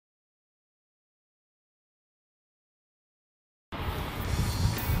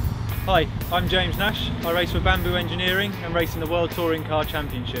Hi, I'm James Nash. I race for Bamboo Engineering and race in the World Touring Car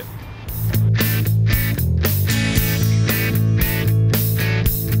Championship.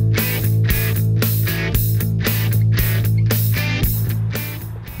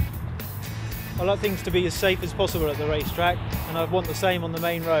 I like things to be as safe as possible at the racetrack, and I want the same on the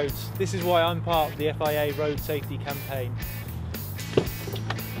main roads. This is why I'm part of the FIA Road Safety Campaign.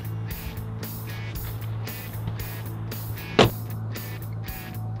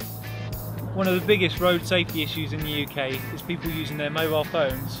 One of the biggest road safety issues in the UK is people using their mobile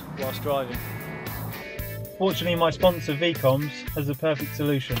phones whilst driving. Fortunately, my sponsor vComms has the perfect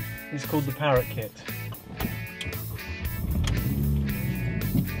solution. It's called the Parrot Kit.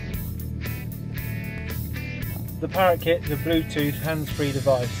 The Parrot Kit is a Bluetooth hands-free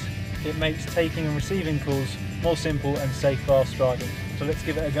device. It makes taking and receiving calls more simple and safe whilst driving. So let's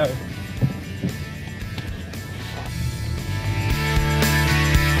give it a go.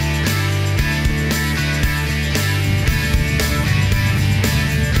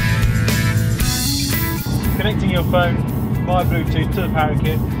 Connecting your phone via Bluetooth to the Parrot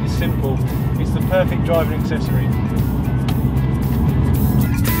Kit is simple. It's the perfect driving accessory.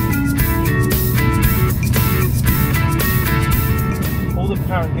 All the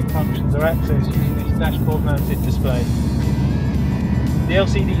Parrot Kit functions are accessed using this dashboard mounted display. The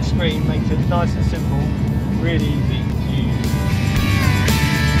LCD screen makes it nice and simple, really easy to use.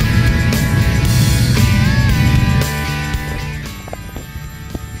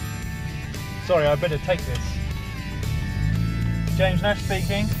 Sorry, I better take this. James Nash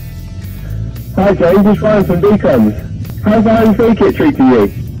speaking. Hi James, it's Ryan from vComms. How's the Handsfree kit treating you?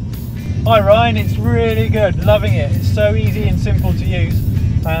 Hi Ryan, it's really good, loving it. It's so easy and simple to use.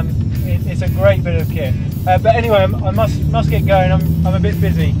 It's a great bit of kit. But anyway, I must get going, I'm a bit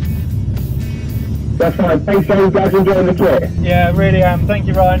busy. That's fine, thanks James, glad you're enjoying the kit. Yeah, I really am. Thank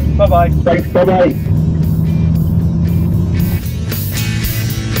you Ryan, bye bye. Thanks, bye bye.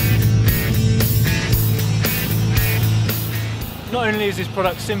 Not only is this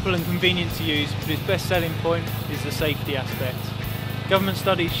product simple and convenient to use, but its best selling point is the safety aspect. Government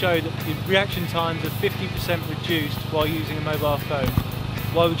studies show that the reaction times are 50% reduced while using a mobile phone.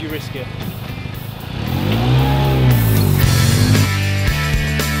 Why would you risk it?